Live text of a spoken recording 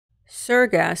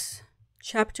Sergas,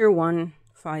 Chapter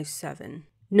 157.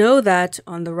 Know that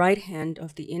on the right hand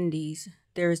of the Indies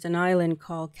there is an island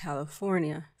called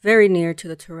California, very near to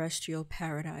the terrestrial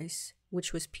paradise,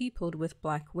 which was peopled with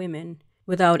black women,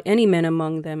 without any men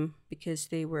among them, because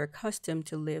they were accustomed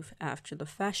to live after the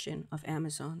fashion of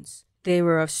Amazons. They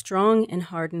were of strong and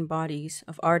hardened bodies,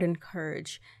 of ardent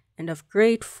courage, and of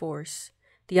great force.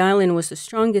 The island was the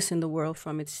strongest in the world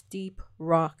from its steep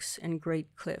rocks and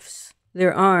great cliffs.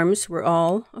 Their arms were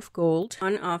all of gold,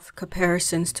 one of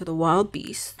caparisons to the wild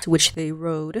beasts which they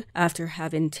rode after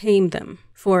having tamed them.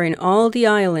 For in all the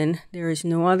island there is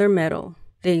no other metal.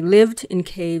 They lived in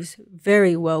caves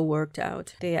very well worked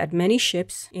out. They had many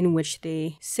ships in which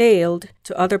they sailed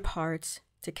to other parts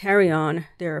to carry on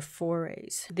their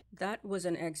forays. That was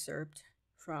an excerpt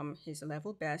from His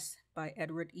Level Best by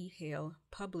Edward E. Hale,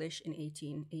 published in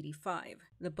 1885.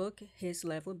 The book His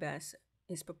Level Best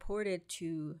is purported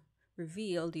to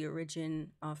reveal the origin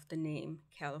of the name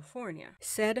California.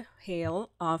 Said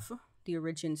Hale of the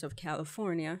origins of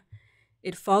California,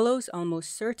 it follows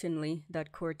almost certainly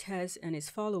that Cortez and his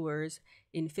followers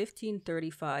in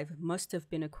 1535 must have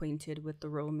been acquainted with the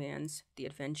romance, The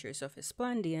Adventures of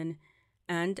Esplandian,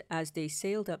 and as they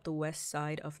sailed up the west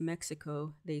side of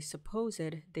Mexico, they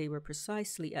supposed they were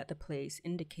precisely at the place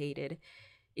indicated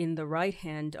in the right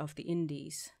hand of the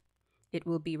Indies. It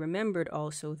will be remembered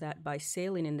also that by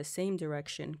sailing in the same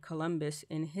direction, Columbus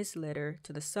in his letter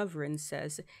to the sovereign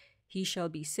says, he shall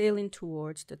be sailing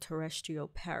towards the terrestrial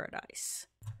paradise.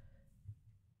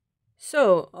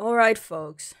 So, all right,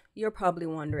 folks, you're probably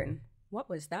wondering, what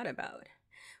was that about?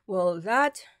 Well,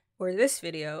 this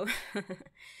video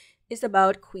is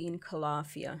about Queen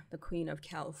Calafia, the Queen of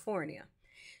California.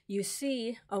 You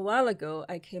see, a while ago,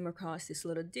 I came across this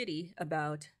little ditty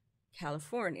about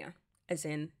California, as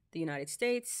in the United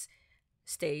States,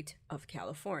 state of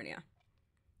California.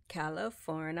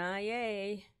 California,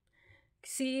 yay!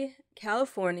 See,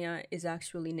 California is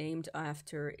actually named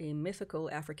after a mythical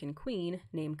African queen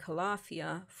named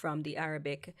Calafia, from the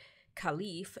Arabic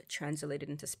caliph, translated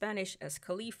into Spanish as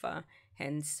Khalifa,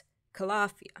 hence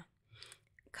Calafia.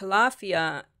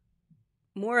 Calafia,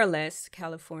 more or less,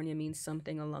 California means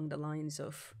something along the lines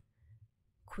of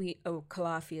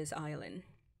Calafia's Island,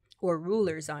 or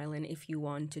Ruler's Island if you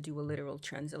want to do a literal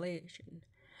translation.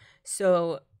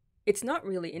 So it's not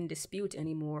really in dispute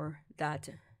anymore that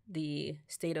the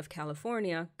state of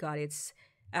California got its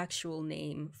actual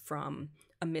name from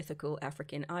a mythical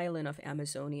African island of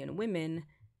Amazonian women,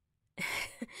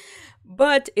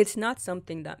 but it's not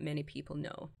something that many people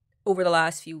know. Over the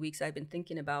last few weeks, I've been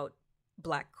thinking about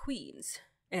Black queens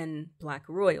and Black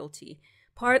royalty,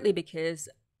 partly because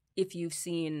if you've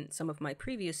seen some of my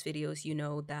previous videos, you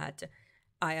know that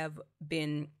I have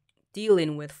been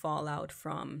dealing with fallout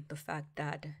from the fact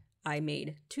that I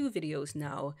made 2 videos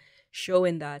now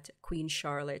showing that Queen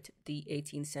Charlotte, the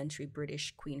 18th century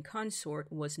British queen consort,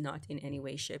 was not in any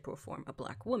way, shape, or form a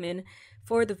Black woman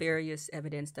for the various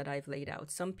evidence that I've laid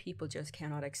out. Some people just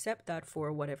cannot accept that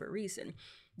for whatever reason.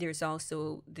 There's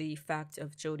also the fact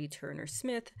of Jodie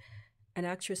Turner-Smith, an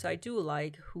actress I do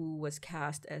like, who was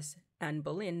cast as Anne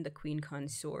Boleyn, the queen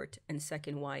consort and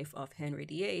second wife of Henry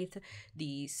VIII,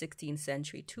 the 16th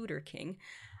century Tudor king.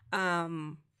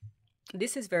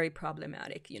 This is very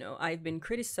problematic. I've been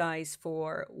criticized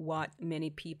for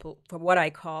what I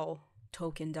call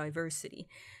token diversity.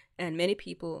 And many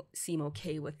people seem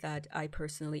okay with that. I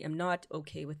personally am not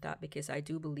okay with that because I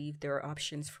do believe there are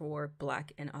options for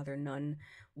Black and other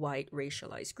non-white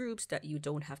racialized groups that you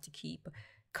don't have to keep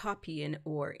copying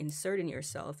or inserting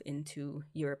yourself into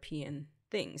European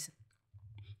things.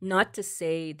 Not to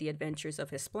say The Adventures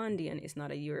of Esplandian is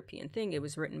not a European thing. It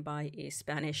was written by a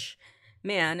Spanish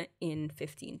man in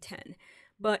 1510.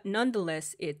 But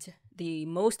nonetheless, the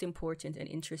most important and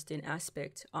interesting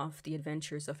aspect of The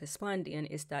Adventures of Esplandian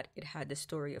is that it had the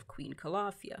story of Queen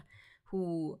Calafia,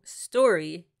 whose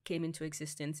story came into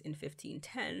existence in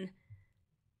 1510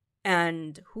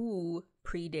 and who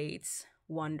predates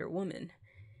Wonder Woman.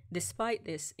 Despite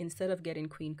this, instead of getting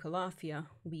Queen Calafia,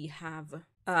 we have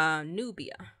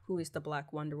Nubia, who is the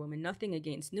Black Wonder Woman. Nothing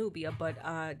against Nubia, but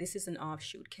this is an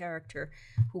offshoot character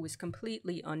who is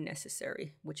completely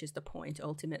unnecessary, which is the point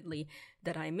ultimately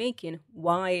that I'm making.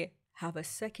 Why have a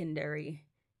secondary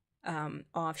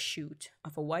offshoot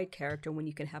of a white character when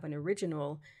you can have an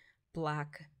original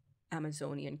Black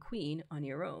Amazonian queen on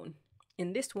your own?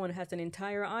 And this one has an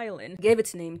entire island, gave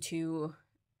its name to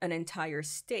an entire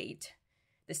state,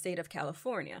 the state of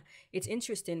California. It's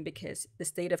interesting because the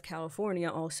state of California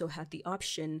also had the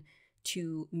option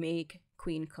to make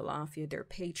Queen Calafia their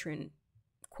patron,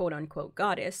 quote unquote,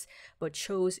 goddess, but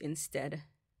chose instead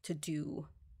to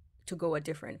to go a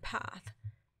different path.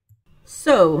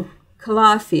 So,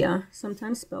 Calafia,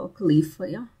 sometimes spelled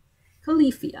Califia,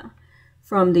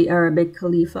 from the Arabic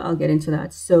Khalifa, I'll get into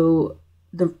that. So,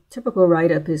 the typical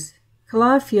write-up is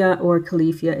Calafia or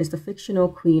Califia is the fictional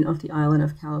queen of the island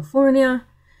of California,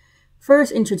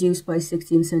 first introduced by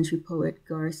 16th century poet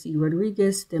Garcia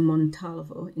Rodriguez de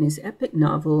Montalvo in his epic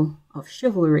novel of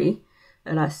chivalry,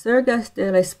 Las Surgas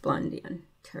del Esplandian,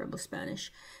 terrible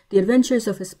Spanish, The Adventures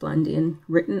of Esplandian,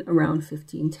 written around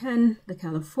 1510. The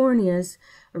Californias,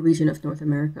 a region of North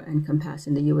America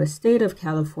encompassing the U.S. state of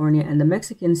California and the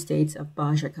Mexican states of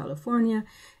Baja California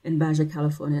and Baja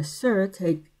California Sur,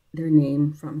 take their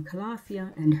name from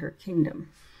Calafia and her kingdom.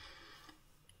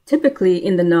 Typically,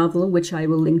 in the novel, which I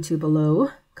will link to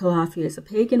below, Calafia is a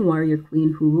pagan warrior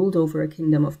queen who ruled over a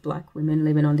kingdom of black women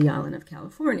living on the island of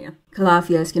California.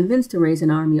 Calafia is convinced to raise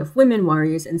an army of women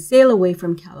warriors and sail away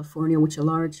from California with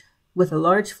a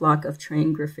large flock of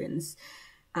trained griffins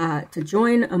to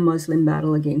join a Muslim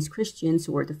battle against Christians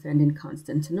who were defending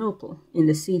Constantinople. In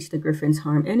the siege, the griffins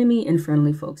harm enemy and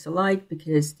friendly folks alike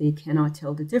because they cannot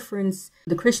tell the difference.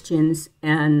 The Christians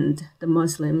and the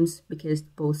Muslims, because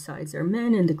both sides are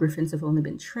men and the griffins have only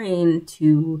been trained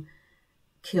to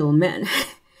kill men.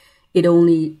 It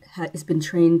only has been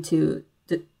trained to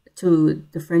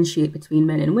differentiate between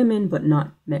men and women, but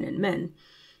not men and men.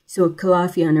 So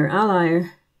Calafia and her ally,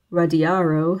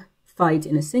 Radiaro, fight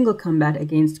in a single combat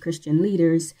against Christian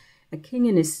leaders. A king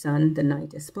and his son, the knight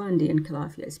Esplandian,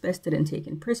 Calafia is bested and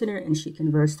taken prisoner, and she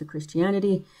converts to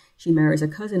Christianity. She marries a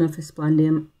cousin of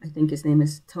Esplandian. I think his name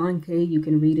is Talanque. You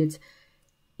can read it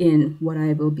in what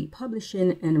I will be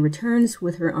publishing, and returns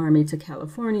with her army to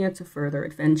California to further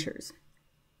adventures.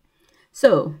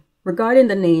 So, regarding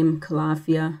the name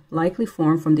Calafia, likely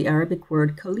formed from the Arabic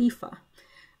word Khalifa,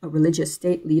 a religious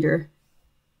state leader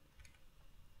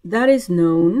that is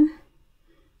known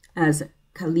as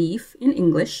Caliph in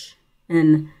English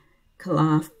and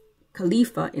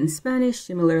Khalifa in Spanish.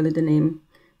 Similarly, the name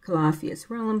Calafia's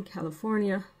realm,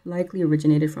 California, likely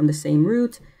originated from the same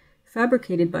root,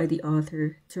 fabricated by the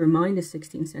author to remind the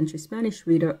 16th century Spanish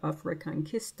reader of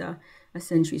Reconquista, a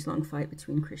centuries-long fight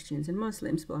between Christians and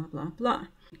Muslims, blah, blah, blah.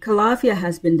 Calafia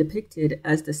has been depicted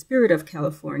as the spirit of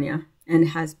California and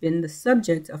has been the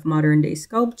subject of modern-day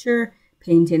sculpture,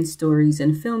 painting, stories,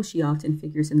 and film. She often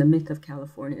figures in the myth of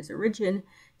California's origin,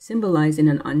 symbolizing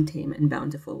an untamed and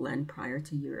bountiful land prior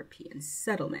to European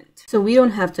settlement. So we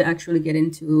don't have to actually get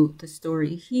into the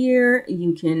story here.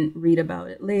 You can read about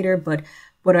it later, but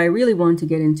what I really want to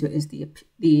get into is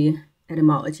the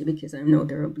etymology, because I know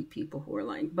there will be people who are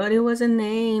like, but it wasn't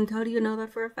named. How do you know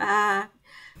that for a fact?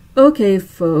 Okay,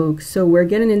 folks, so we're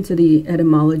getting into the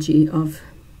etymology of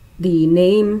the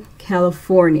name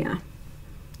California.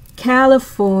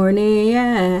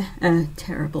 California,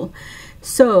 terrible.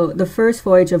 So, the first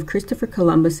voyage of Christopher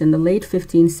Columbus in the late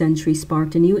 15th century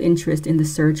sparked a new interest in the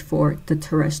search for the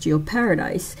terrestrial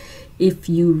paradise. If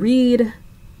you read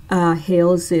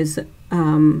Hales's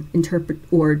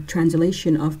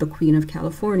translation of the Queen of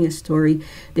California story,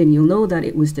 then you'll know that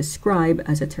it was described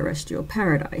as a terrestrial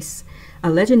paradise, a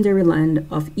legendary land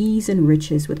of ease and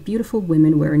riches with beautiful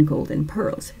women wearing golden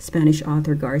pearls. Spanish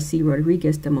author Garcia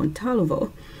Rodriguez de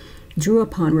Montalvo drew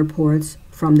upon reports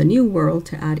from the New World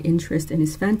to add interest in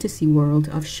his fantasy world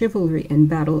of chivalry and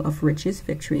battle of riches,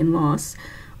 victory, and loss,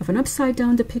 of an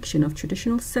upside-down depiction of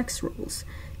traditional sex roles.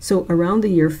 So around the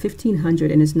year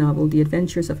 1500 in his novel, The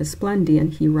Adventures of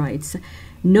Esplandian, he writes,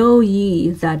 "Know ye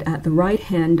that at the right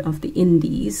hand of the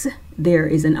Indies there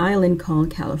is an island called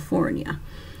California,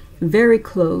 very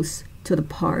close to the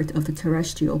part of the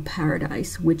terrestrial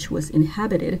paradise, which was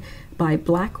inhabited by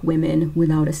black women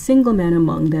without a single man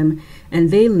among them, and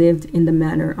they lived in the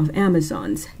manner of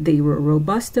Amazons. They were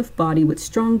robust of body with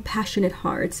strong passionate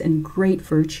hearts and great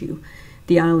virtue.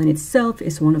 The island itself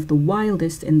is one of the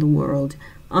wildest in the world,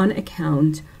 on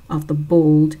account of the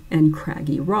bold and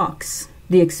craggy rocks."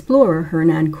 The explorer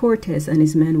Hernan Cortes and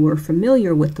his men were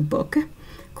familiar with the book.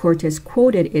 Cortes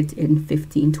quoted it in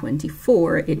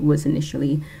 1524. It was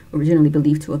originally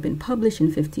believed to have been published in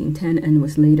 1510 and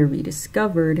was later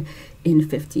rediscovered in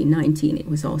 1519. It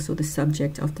was also the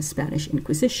subject of the Spanish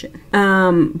Inquisition.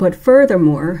 But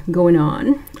furthermore, going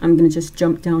on, I'm going to just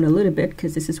jump down a little bit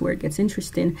because this is where it gets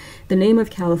interesting. The name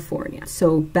of California.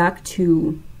 So back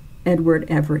to Edward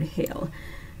Everett Hale.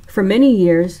 For many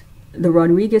years, The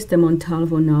Rodriguez de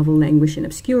Montalvo novel languished in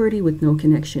obscurity with no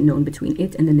connection known between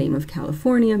it and the name of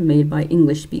California made by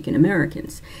English-speaking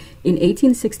Americans. In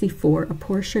 1864, a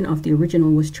portion of the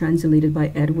original was translated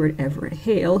by Edward Everett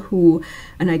Hale, who,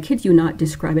 and I kid you not,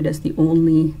 described it as the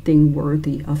only thing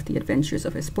worthy of the Adventures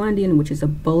of Esplandian, which is a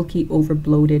bulky,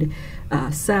 overbloated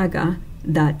saga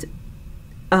that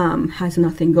has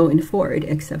nothing going for it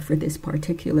except for this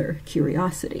particular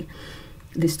curiosity,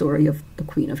 the story of the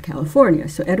Queen of California.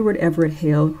 So Edward Everett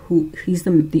Hale, he's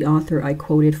the author I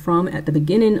quoted from at the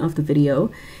beginning of the video,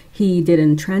 he did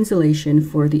a translation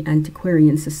for the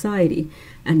Antiquarian Society,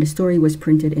 and the story was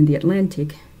printed in the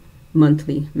Atlantic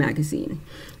Monthly magazine.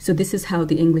 So this is how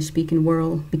the English-speaking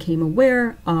world became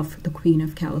aware of the Queen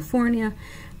of California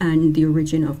and the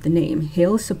origin of the name.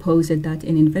 Hale supposed that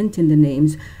in inventing the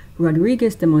names,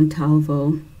 Rodriguez de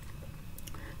Montalvo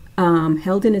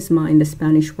held in his mind the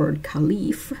Spanish word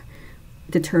caliph,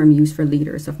 the term used for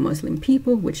leaders of Muslim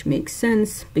people, which makes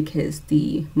sense because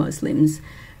the Muslims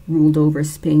ruled over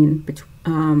Spain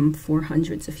for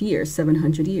hundreds of years,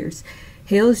 700 years.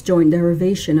 Hale's joint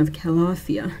derivation of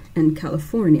Calafia and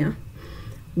California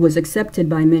was accepted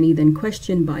by many, then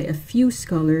questioned by a few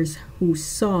scholars who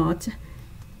sought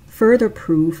further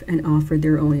proof and offered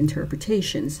their own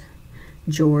interpretations.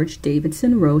 George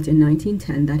Davidson wrote in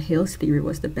 1910 that Hale's theory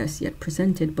was the best yet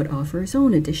presented, but offered his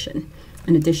own addition,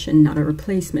 an addition, not a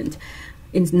replacement.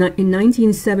 In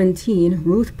 1917,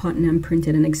 Ruth Putnam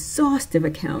printed an exhaustive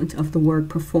account of the work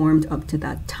performed up to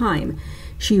that time.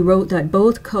 She wrote that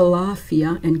both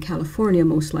Calafia and California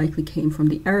most likely came from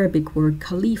the Arabic word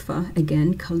Khalifa,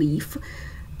 again, Caliph,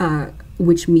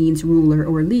 which means ruler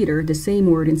or leader. The same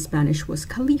word in Spanish was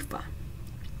Khalifa,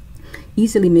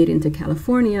 easily made into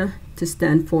California to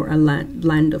stand for a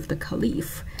land of the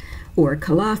Caliph, or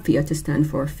Calafia to stand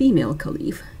for a female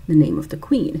Caliph, the name of the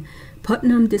queen.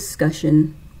 Putnam discussed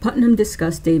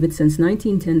Davidson's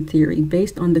 1910 theory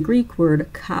based on the Greek word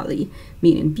kali,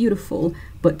 meaning beautiful,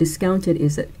 but discounted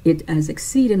it as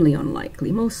exceedingly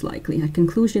unlikely, most likely, a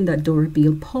conclusion that Dora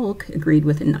Beale Polk agreed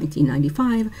with in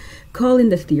 1995, calling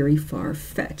the theory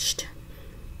far-fetched.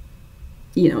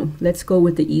 You know, let's go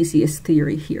with the easiest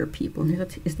theory here, people.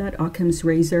 Is that Occam's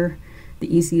razor?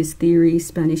 The easiest theory,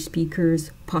 Spanish speakers,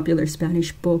 popular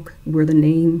Spanish book where the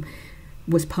name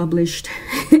was published,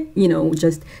 you know,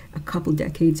 just a couple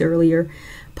decades earlier.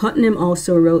 Putnam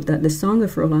also wrote that the Song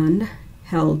of Roland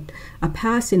held a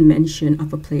passing mention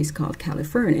of a place called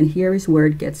California. And here is where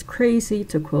it gets crazy,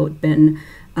 to quote Ben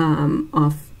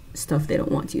off Stuff They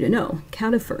Don't Want You to Know.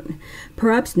 California,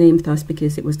 perhaps named thus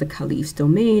because it was the Caliph's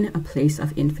domain, a place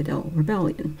of infidel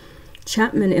rebellion.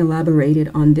 Chapman elaborated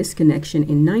on this connection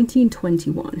in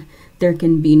 1921. There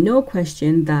can be no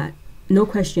question but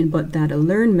that a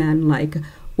learned man like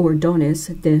Ordonez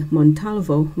de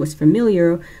Montalvo was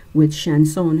familiar with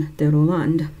Chanson de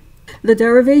Roland. The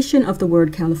derivation of the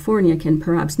word California can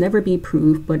perhaps never be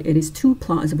proved, but it is too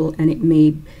plausible and it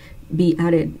may be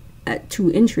added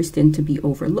too interesting to be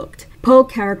overlooked. Poe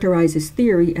characterizes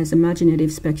theory as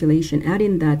imaginative speculation,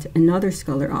 adding that another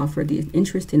scholar offered the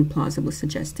interesting plausible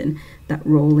suggestion that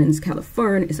Roland's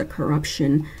Californ is a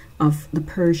corruption of the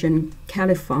Persian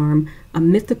Califarm, a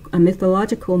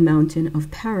mythological mountain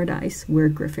of paradise where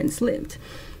griffins lived.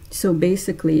 So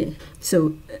basically,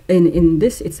 in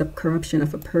this, it's a corruption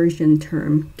of a Persian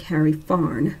term,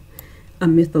 Califarn, a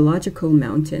mythological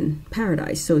mountain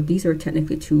paradise. So these are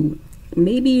technically two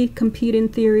maybe competing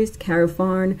theories,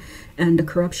 Califarn and the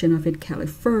corruption of it,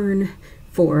 Califern,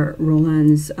 for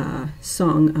Roland's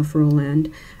Song of Roland,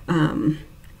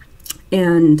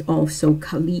 and also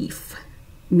Caliph,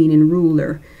 meaning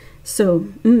ruler. So,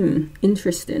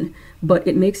 interesting, but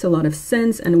it makes a lot of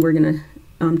sense, and we're gonna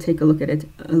take a look at it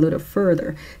a little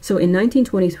further. So in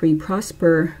 1923,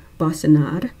 Prosper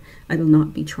Bossonade, I will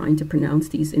not be trying to pronounce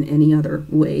these in any other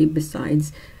way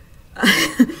besides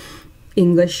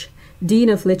English, Dean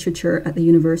of Literature at the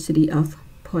University of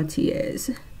Poitiers,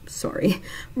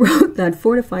 wrote that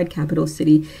fortified capital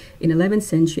city in 11th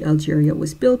century Algeria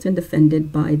was built and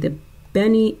defended by the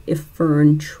Beni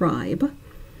Ifern tribe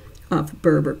of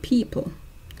Berber people.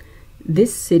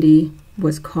 This city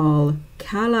was called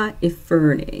Cala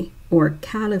Iferne, or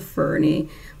Califerne,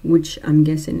 which I'm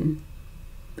guessing,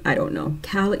 I don't know,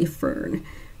 Cala Ifern,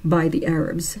 by the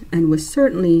Arabs, and was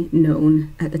certainly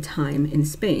known at the time in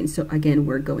Spain. So again,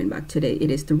 we're going back today. It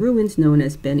is the ruins known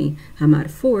as Beni Hamad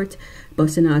Fort.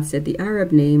 Bossonade said the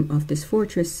Arab name of this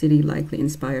fortress city likely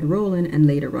inspired Roland and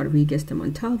later Rodriguez de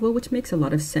Montalvo, which makes a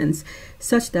lot of sense,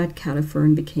 such that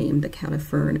Califern became the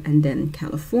Califern and then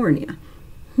California.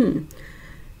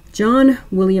 John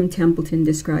William Templeton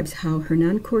describes how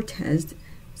Hernan Cortez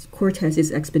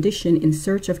Cortez's expedition in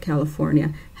search of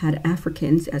California had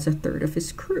Africans as a third of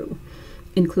his crew,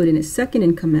 including his second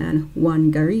in command,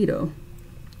 Juan Garrido.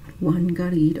 Juan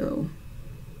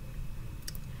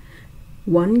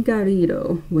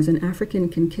Garrido was an African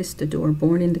conquistador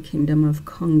born in the Kingdom of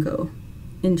Congo.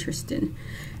 Interesting.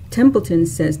 Templeton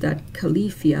says that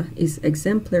Califia is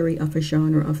exemplary of a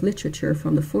genre of literature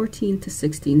from the 14th to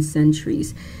 16th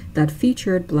centuries that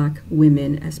featured black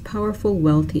women as powerful,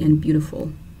 wealthy, and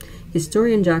beautiful.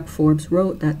 Historian Jack Forbes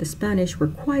wrote that the Spanish were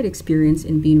quite experienced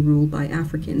in being ruled by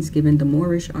Africans given the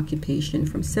Moorish occupation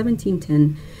from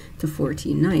 1710 to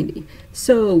 1490.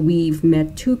 So we've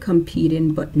met two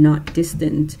competing but not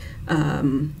distant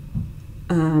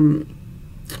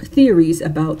theories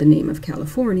about the name of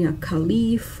California.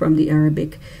 Caliph, from the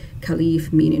Arabic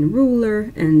Caliph meaning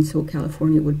ruler, and so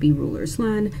California would be ruler's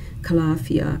land.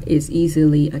 Calafia is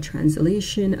easily a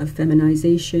translation, a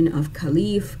feminization of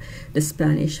Caliph, the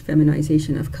Spanish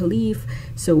feminization of Caliph,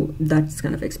 so that's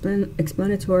kind of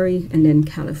explanatory. And then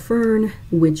Califerne,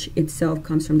 which itself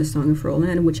comes from the Song of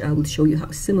Roland, which I will show you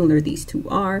how similar these two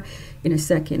are in a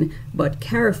second. But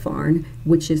Carifarn,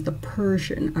 which is the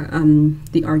Persian,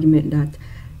 the argument that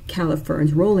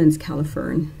Roland's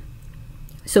Califerne.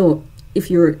 So if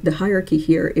the hierarchy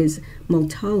here is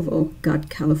Montalvo got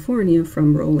California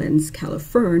from Roland's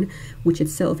Califerne, which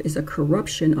itself is a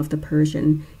corruption of the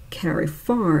Persian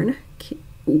Carifarn,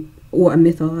 or a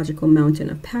mythological mountain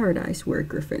of paradise where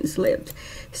griffins lived.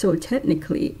 So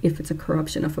technically, if it's a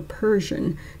corruption of a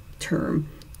Persian term,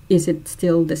 is it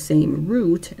still the same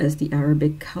root as the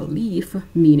Arabic Caliph,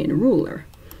 meaning ruler?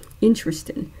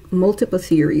 Interesting. Multiple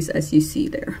theories, as you see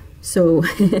there. So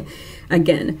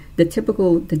again,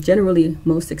 the generally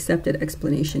most accepted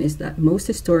explanation is that most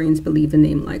historians believe the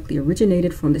name likely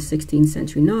originated from the 16th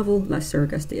century novel Las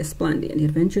Surgas de Esplandian, The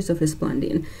Adventures of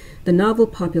Esplandian, the novel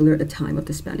popular at the time of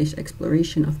the Spanish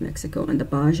exploration of Mexico and the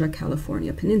Baja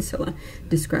California Peninsula,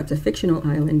 describes a fictional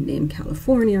island named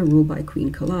California ruled by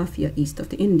Queen Calafia east of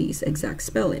the Indies, exact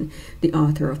spelling. The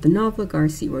author of the novel,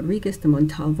 Garcia Rodriguez de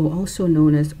Montalvo, also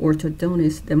known as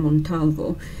Ortodonis de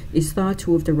Montalvo, is thought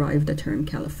to have derived the term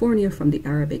California from the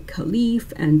Arabic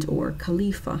Caliph and or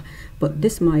Khalifa, but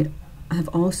this might have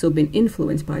also been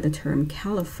influenced by the term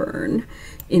Califerne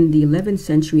in the 11th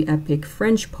century epic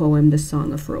French poem The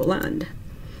Song of Roland.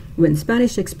 When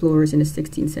Spanish explorers in the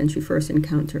 16th century first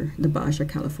encountered the Baja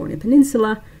California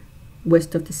Peninsula,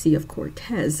 west of the Sea of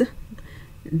Cortez,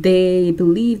 they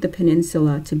believed the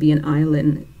peninsula to be an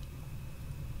island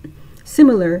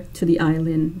similar to the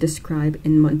island described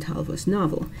in Montalvo's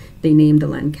novel. They named the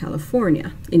land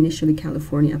California. Initially,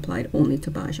 California applied only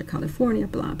to Baja California,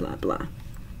 blah, blah, blah.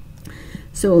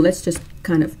 So let's just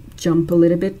kind of jump a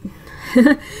little bit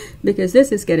because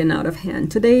this is getting out of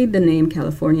hand. Today, the name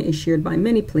California is shared by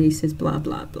many places, blah,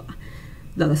 blah, blah.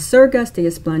 The Las Surgas de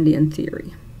Esplandian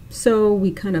theory. So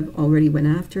we kind of already went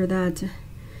after that.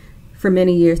 For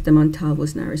many years, the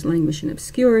Montalvo's narrows languished in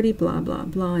obscurity, blah, blah,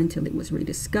 blah, until it was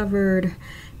rediscovered.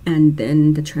 And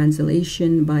then the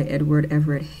translation by Edward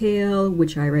Everett Hale,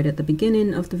 which I read at the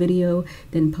beginning of the video,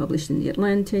 then published in The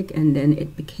Atlantic, and then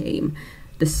it became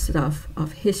the stuff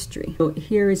of history. So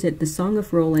here is it. The Song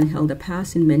of Roland held a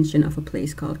passing mention of a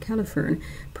place called Califerne,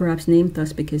 perhaps named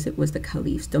thus because it was the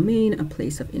Caliph's domain, a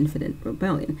place of infinite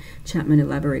rebellion. Chapman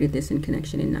elaborated this in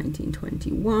connection in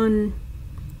 1921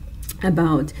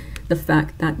 about the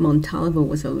fact that Montalvo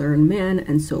was a learned man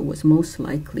and so was most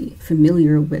likely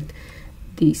familiar with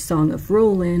the Song of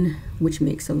Roland, which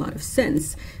makes a lot of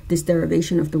sense. This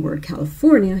derivation of the word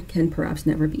California can perhaps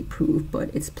never be proved, but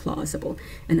it's plausible.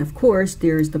 And of course,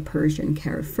 there's the Persian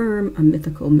Karaferm, a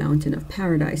mythical mountain of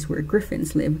paradise where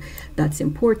griffins live. That's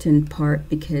important part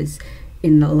because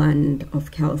in the land of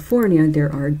California,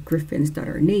 there are griffins that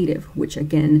are native, which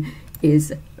again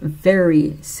is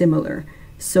very similar.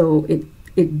 So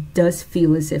it does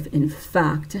feel as if, in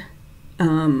fact,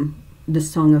 the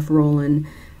Song of Roland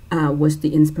was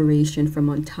the inspiration for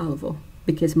Montalvo,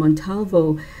 because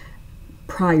Montalvo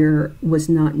prior was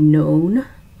not known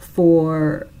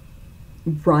for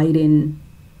writing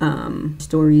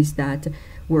stories that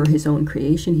were his own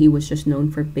creation. He was just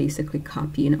known for basically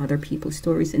copying other people's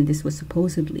stories, and this was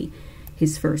supposedly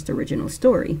his first original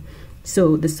story.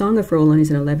 So the Song of Roland is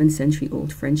an 11th century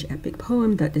old French epic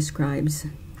poem that describes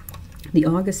the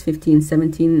August 15,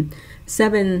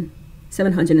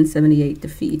 778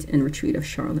 defeat and retreat of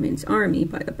Charlemagne's army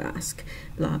by the Basque,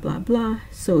 blah, blah, blah.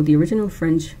 So the original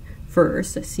French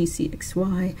verse,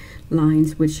 CCXY,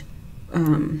 lines which,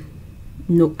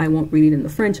 no, I won't read it in the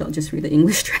French, I'll just read the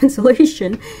English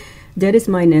translation. Dead is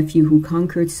my nephew who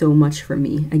conquered so much for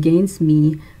me. Against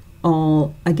me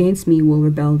All against me will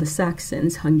rebel the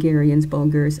Saxons, Hungarians,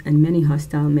 Bulgars, and many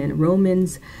hostile men,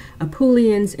 Romans,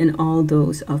 Apulians, and all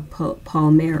those of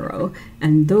Palmero,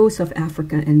 and those of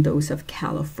Africa, and those of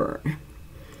Califerne.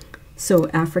 So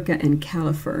Africa and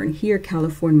Califerne. Here,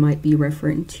 Califerne might be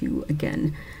referring to,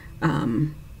 again,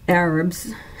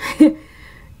 Arabs,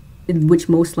 which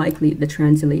most likely the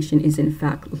translation is in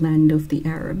fact land of the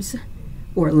Arabs,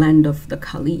 or land of the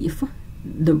Caliph.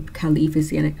 The Caliph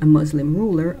is a Muslim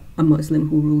ruler, a Muslim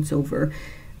who rules over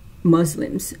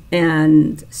Muslims.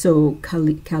 And so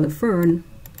Califerne,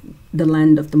 the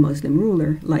land of the Muslim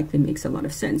ruler, likely makes a lot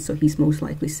of sense. So he's most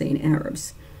likely saying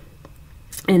Arabs.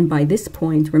 And by this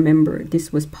point, remember,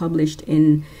 this was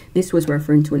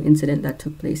referring to an incident that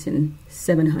took place in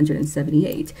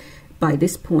 778. By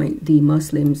this point, the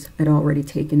Muslims had already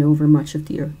taken over much of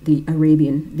the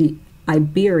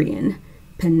Iberian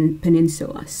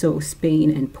Peninsula. So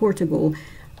Spain and Portugal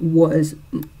was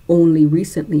only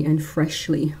recently and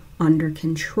freshly under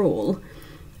control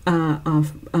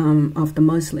of the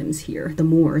Muslims here, the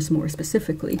Moors more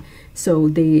specifically. So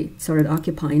they started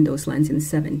occupying those lands in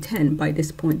 710. By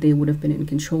this point, they would have been in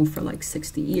control for like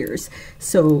 60 years.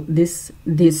 So the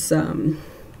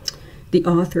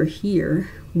author here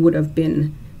would have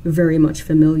been very much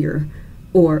familiar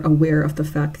or aware of the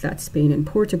fact that Spain and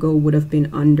Portugal would have been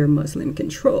under Muslim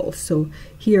control. So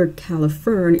here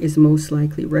Califerne is most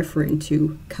likely referring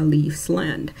to Caliph's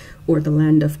land, or the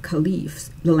land of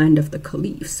Caliphs, the land of the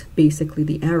Caliphs, basically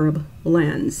the Arab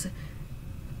lands,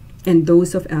 and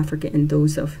those of Africa and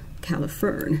those of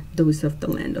Califerne, those of the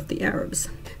land of the Arabs.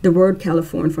 The word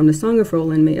Califerne from the Song of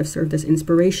Roland may have served as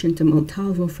inspiration to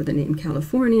Montalvo for the name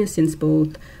California, since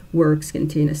both works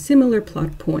contain a similar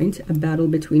plot point, a battle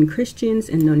between Christians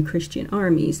and non-Christian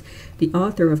armies. The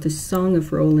author of the Song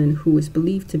of Roland, who is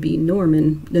believed to be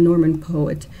Norman, the Norman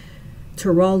poet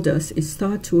Giraldus, is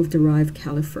thought to have derived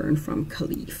Califerne from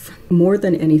Caliph. More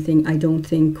than anything, I don't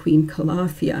think Queen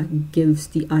Calafia gives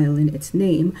the island its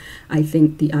name. I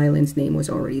think the island's name was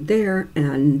already there,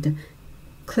 and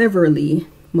cleverly,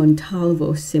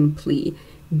 Montalvo simply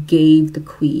gave the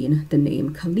queen the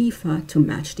name Khalifa to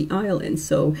match the island.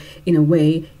 So in a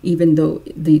way, even though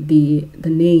the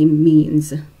name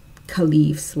means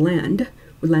Caliph's land,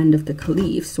 land of the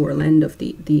Caliphs, or land of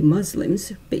the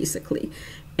Muslims, basically,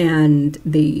 and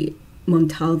the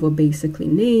Montalvo basically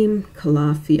named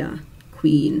Calafia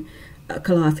queen,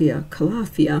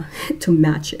 Calafia to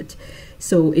match it.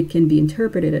 So it can be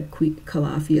interpreted as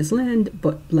Calafia's land,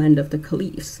 but land of the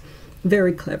Caliphs.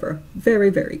 Very clever, very,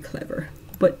 very clever.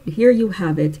 But here you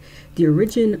have it, the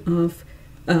origin of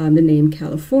the name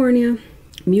California,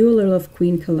 mural of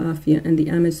Queen Calafia and the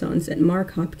Amazons at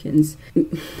Mark Hopkins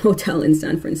Hotel in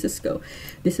San Francisco.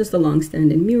 This is the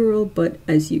long-standing mural, but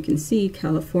as you can see,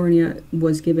 California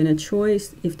was given a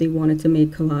choice if they wanted to make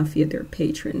Calafia their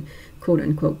patron,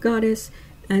 quote-unquote goddess,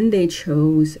 and they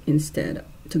chose instead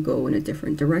to go in a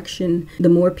different direction. The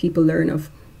more people learn of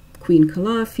Queen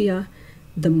Calafia,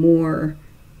 the more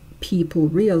people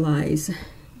realize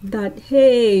that,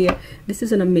 hey, this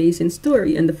is an amazing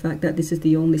story, and the fact that this is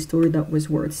the only story that was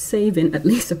worth saving, at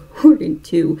least according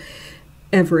to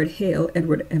Edward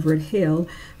Everett Hale,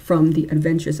 from the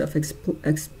Adventures of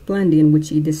Esplandian, which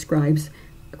he describes,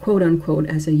 quote-unquote,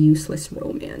 as a useless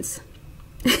romance.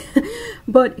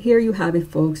 But here you have it,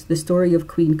 folks, the story of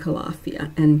Queen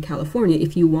Calafia and California.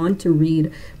 If you want to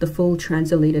read the full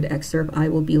translated excerpt, I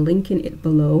will be linking it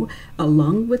below,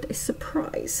 along with a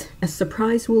surprise. A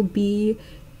surprise will be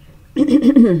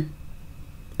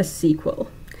a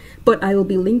sequel. But I will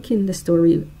be linking the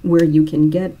story where you can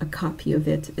get a copy of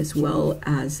it, as well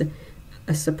as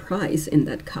a surprise in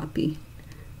that copy.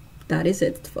 That is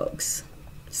it, folks.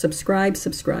 Subscribe,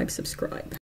 subscribe, subscribe.